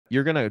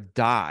you're gonna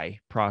die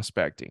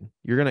prospecting.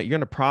 You're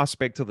gonna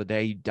prospect till the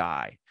day you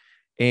die.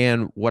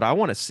 And what I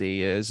want to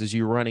see is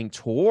you running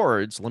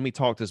towards, let me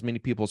talk to as many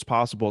people as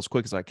possible as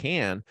quick as I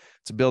can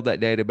to build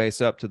that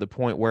database up to the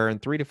point where in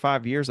 3 to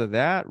 5 years of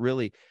that,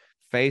 really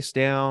face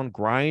down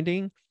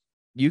grinding,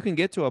 you can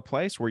get to a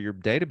place where your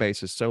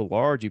database is so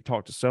large, you've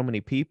talked to so many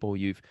people,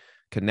 you've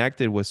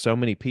connected with so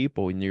many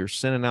people, and you're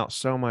sending out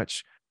so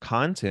much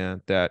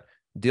content that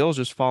deals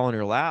just fall in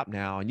your lap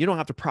now, and you don't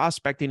have to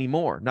prospect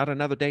anymore, not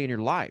another day in your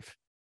life.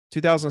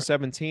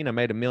 2017, I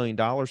made $1 million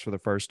for the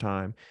first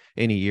time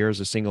in a year as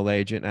a single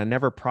agent. I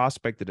never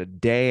prospected a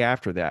day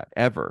after that,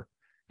 ever.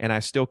 And I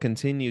still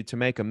continue to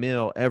make a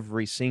mill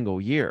every single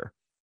year.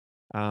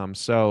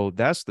 So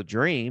that's the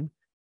dream.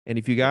 And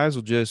if you guys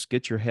will just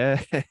get your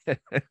head,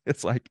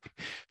 it's like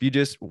if you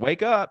just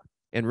wake up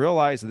and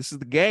realize this is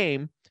the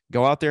game,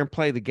 go out there and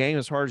play the game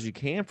as hard as you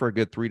can for a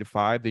good 3 to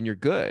 5, then you're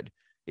good.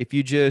 If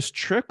you just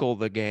trickle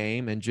the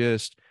game and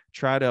just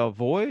try to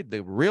avoid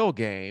the real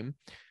game,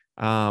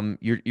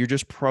 you're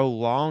just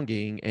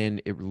prolonging,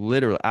 and it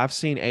literally, I've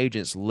seen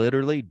agents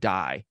literally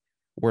die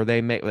where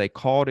they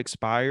called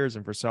expires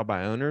and for sale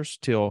by owners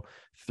till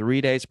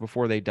 3 days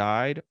before they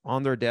died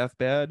on their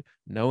deathbed,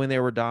 knowing they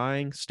were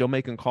dying, still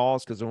making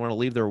calls because they want to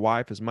leave their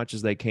wife as much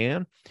as they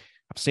can.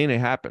 I've seen it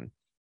happen.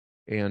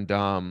 And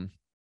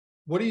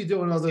what are you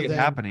doing other than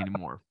happen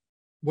anymore?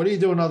 What are you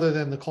doing other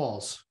than the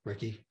calls,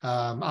 Ricky?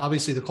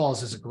 Obviously the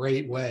calls is a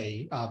great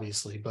way,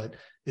 obviously, but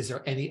is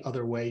there any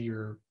other way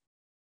you're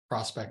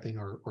prospecting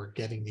or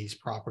getting these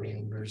property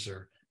owners,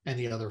 or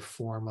any other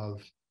form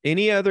of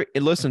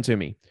listen to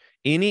me,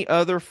 any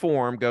other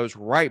form goes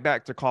right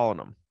back to calling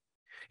them.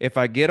 If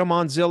I get them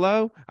on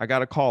Zillow, I got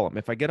to call them.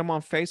 If I get them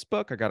on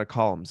Facebook, I got to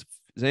call them.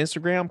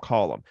 Instagram,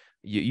 call them.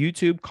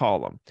 YouTube, call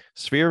them.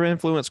 Sphere of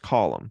Influence,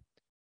 call them.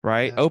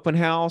 Right? Yeah. Open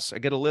house, I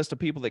get a list of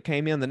people that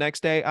came in the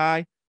next day,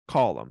 I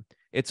call them.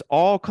 It's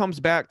all comes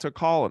back to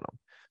calling them.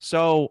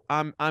 So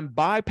I'm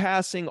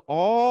bypassing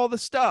all the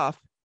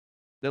stuff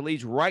that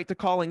leads right to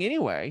calling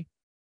anyway,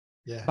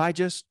 by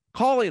just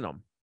calling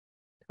them.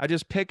 I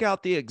just pick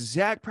out the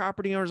exact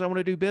property owners I want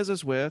to do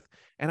business with,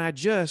 and I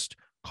just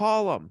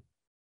call them.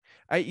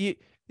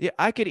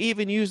 I could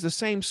even use the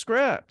same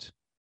script.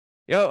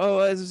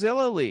 As a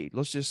Zillow lead,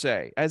 let's just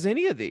say, as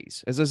any of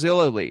these, as a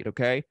Zillow lead,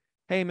 okay?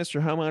 Hey,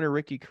 Mr. Homeowner,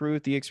 Ricky Crew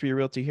with the eXp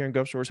Realty here in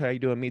Gulf Shores. How you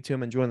doing? Me too.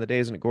 I'm enjoying the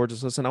days and it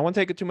gorgeous. Listen, I won't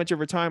take it too much of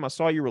your time. I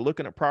saw you were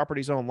looking at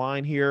properties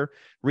online here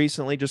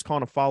recently. Just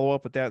calling to follow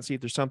up with that and see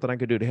if there's something I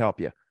could do to help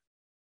you.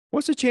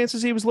 What's the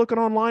chances he was looking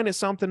online at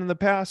something in the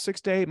past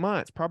 6 to 8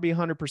 months? Probably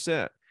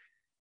 100%.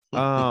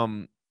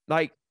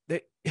 Like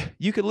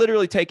you could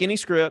literally take any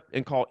script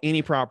and call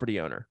any property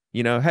owner.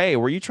 Hey,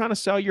 were you trying to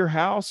sell your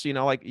house?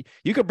 Like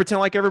you could pretend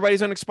like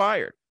everybody's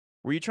unexpired.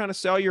 Were you trying to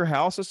sell your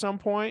house at some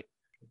point?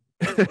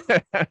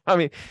 I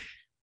mean,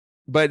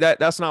 but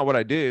that's not what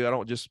I do. I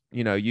don't just,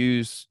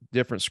 use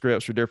different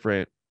scripts for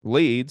different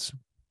leads,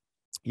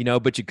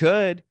 but you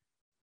could.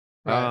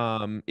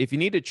 Right. If you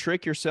need to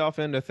trick yourself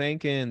into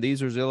thinking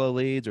these are Zillow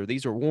leads or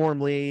these are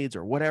warm leads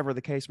or whatever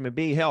the case may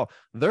be, hell,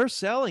 they're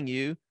selling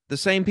you the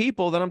same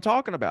people that I'm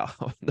talking about.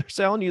 They're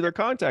selling you their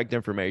contact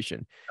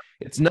information.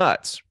 It's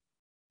nuts.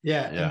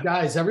 Yeah. And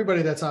guys,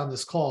 everybody that's on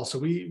this call. So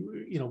we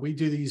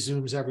do these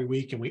Zooms every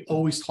week and we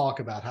always talk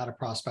about how to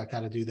prospect,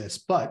 how to do this.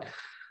 But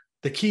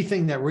the key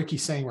thing that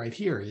Ricky's saying right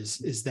here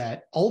is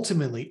that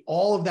ultimately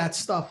all of that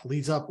stuff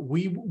leads up.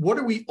 What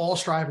are we all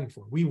striving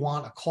for? We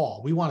want a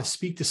call. We want to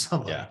speak to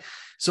somebody. Yeah.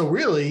 So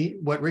really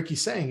what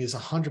Ricky's saying is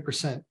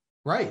 100%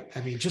 right.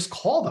 I mean, just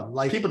call them.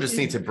 Like people just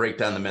need to break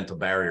down the mental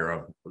barrier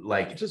of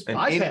like just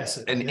bypass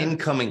it. An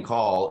incoming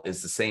call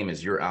is the same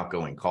as your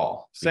outgoing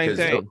call. Same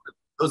thing.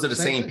 Those are the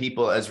same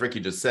people, as Ricky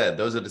just said,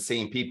 those are the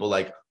same people.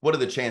 Like, what are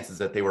the chances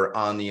that they were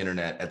on the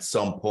internet at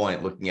some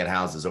point looking at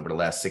houses over the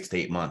last 6 to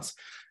 8 months?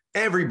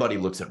 Everybody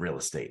looks at real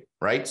estate,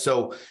 right?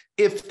 So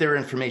if their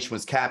information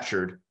was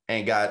captured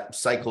and got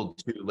cycled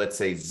to, let's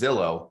say,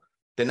 Zillow,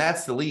 then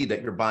that's the lead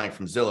that you're buying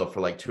from Zillow for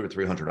like $200 or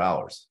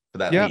 $300 for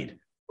that lead.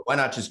 Why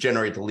not just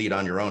generate the lead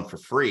on your own for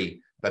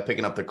free by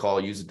picking up the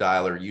call, use a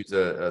dialer, use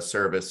a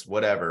service,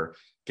 whatever,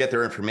 get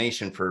their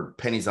information for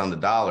pennies on the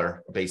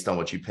dollar based on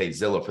what you pay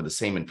Zillow for the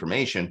same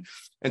information,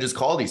 and just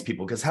call these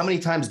people? Because how many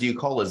times do you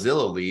call a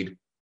Zillow lead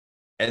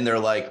and they're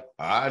like,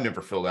 I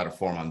never filled out a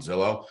form on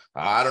Zillow.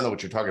 I don't know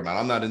what you're talking about.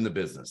 I'm not in the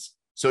business.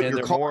 So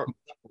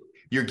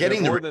you're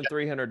getting more than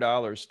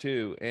 $300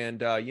 too.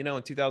 And,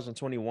 in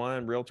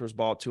 2021, realtors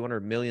bought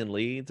 200 million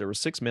leads. There were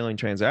 6 million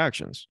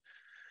transactions.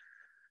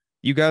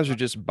 You guys are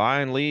just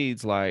buying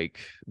leads like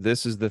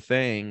this is the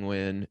thing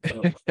when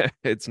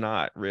it's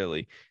not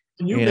really.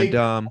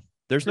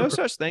 There's no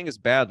such thing as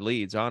bad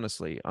leads,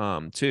 honestly,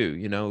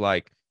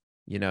 too,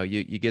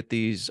 you get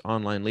these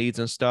online leads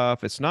and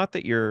stuff. It's not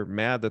that you're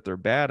mad that they're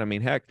bad. I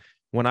mean, heck,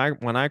 when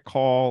I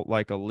call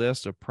like a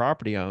list of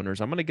property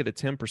owners, I'm going to get a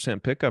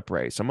 10% pickup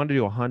rate. So I'm going to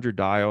do 100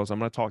 dials. I'm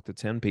going to talk to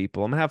 10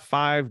 people. I'm going to have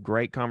 5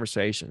 great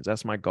conversations.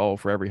 That's my goal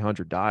for every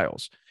 100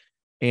 dials.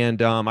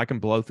 And I can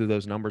blow through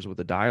those numbers with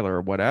a dialer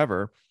or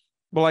whatever.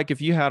 But like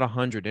if you had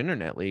 100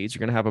 internet leads, you're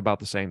going to have about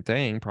the same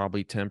thing,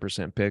 probably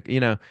 10% pick,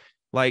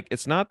 like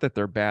it's not that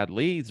they're bad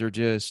leads. They're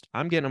just,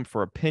 I'm getting them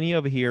for a penny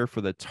over here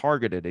for the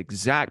targeted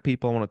exact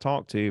people I want to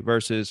talk to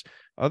versus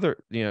other,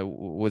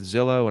 with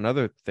Zillow and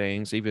other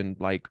things, even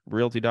like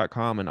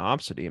realty.com and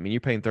Opcity. I mean,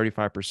 you're paying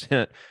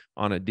 35%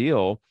 on a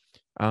deal.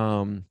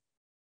 They're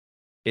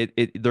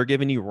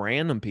giving you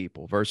random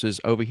people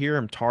versus over here,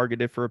 I'm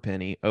targeted for a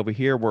penny. Over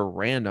here, we're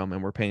random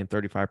and we're paying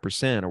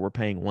 35% or we're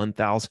paying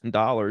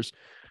 $1,000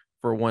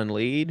 for one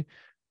lead.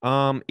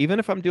 Even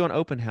if I'm doing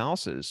open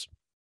houses,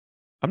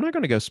 I'm not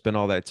going to go spend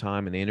all that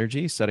time and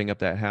energy setting up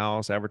that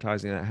house,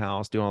 advertising that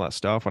house, doing all that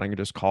stuff when I can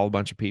just call a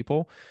bunch of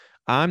people.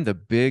 I'm the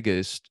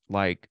biggest,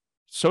 like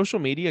social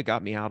media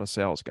got me out of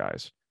sales,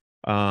 guys.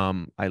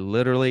 I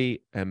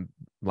literally am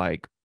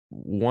like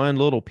one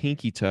little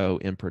pinky toe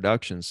in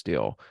production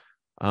still.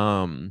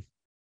 And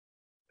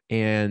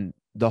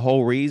the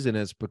whole reason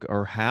is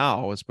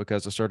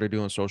because I started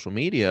doing social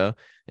media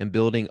and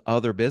building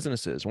other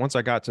businesses. Once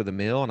I got to the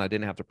mill and I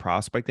didn't have to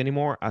prospect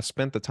anymore, I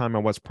spent the time I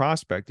was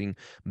prospecting,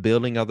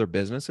 building other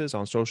businesses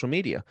on social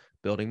media,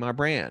 building my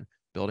brand,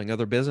 building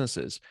other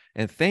businesses.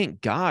 And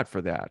thank God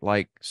for that.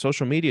 Like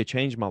social media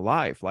changed my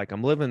life. Like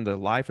I'm living the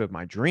life of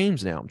my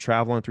dreams now. I'm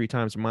traveling 3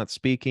 times a month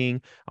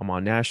speaking. I'm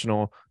on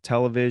national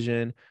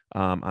television.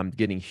 I'm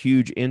getting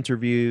huge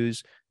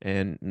interviews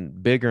and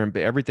bigger and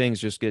everything's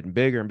just getting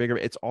bigger and bigger.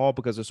 It's all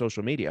because of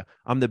social media.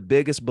 I'm the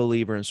biggest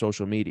believer in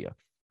social media.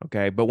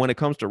 Okay. But when it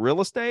comes to real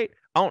estate,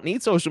 I don't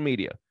need social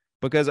media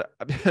because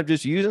I'm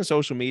just using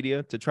social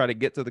media to try to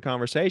get to the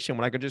conversation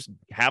when I could just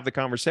have the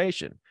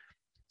conversation.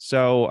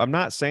 So I'm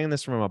not saying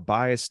this from a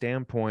biased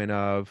standpoint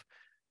of,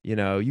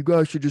 you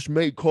guys should just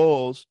make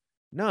calls.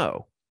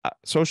 No,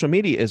 social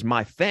media is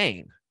my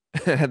thing.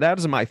 That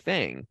is my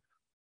thing.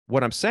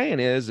 What I'm saying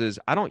is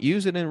I don't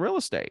use it in real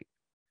estate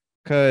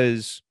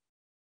because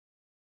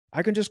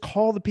I can just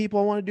call the people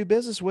I want to do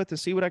business with and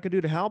see what I can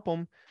do to help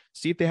them,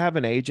 see if they have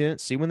an agent,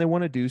 see when they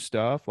want to do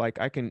stuff. Like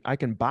I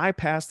can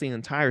bypass the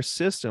entire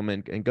system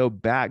and go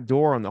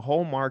backdoor on the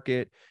whole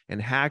market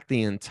and hack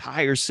the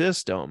entire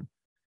system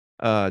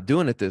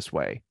doing it this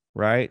way.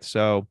 Right.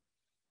 So,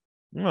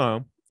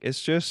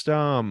 it's just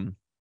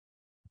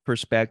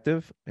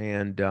perspective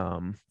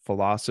and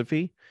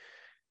philosophy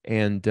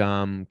and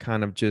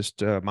kind of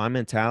just my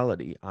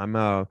mentality. I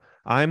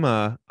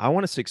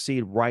want to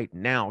succeed right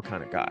now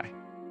kind of guy.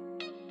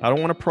 I don't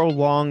want to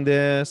prolong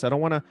this. I don't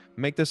want to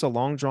make this a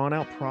long drawn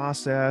out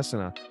process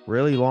and a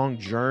really long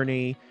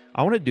journey.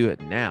 I want to do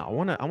it now.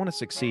 I want to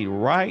succeed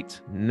right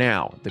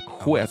now, the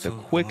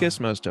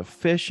quickest, most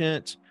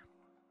efficient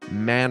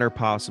manner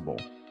possible.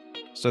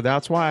 So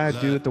that's why I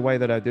do it the way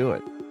that I do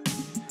it.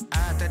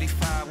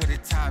 I-35 with the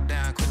top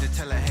down, quit to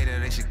tell a hater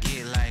they should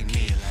get like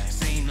me.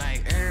 Seem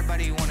like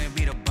everybody want to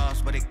be the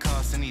boss, but it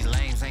costs and these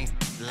lames ain't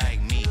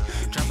like me.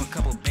 Drop a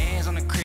couple bands on the crib.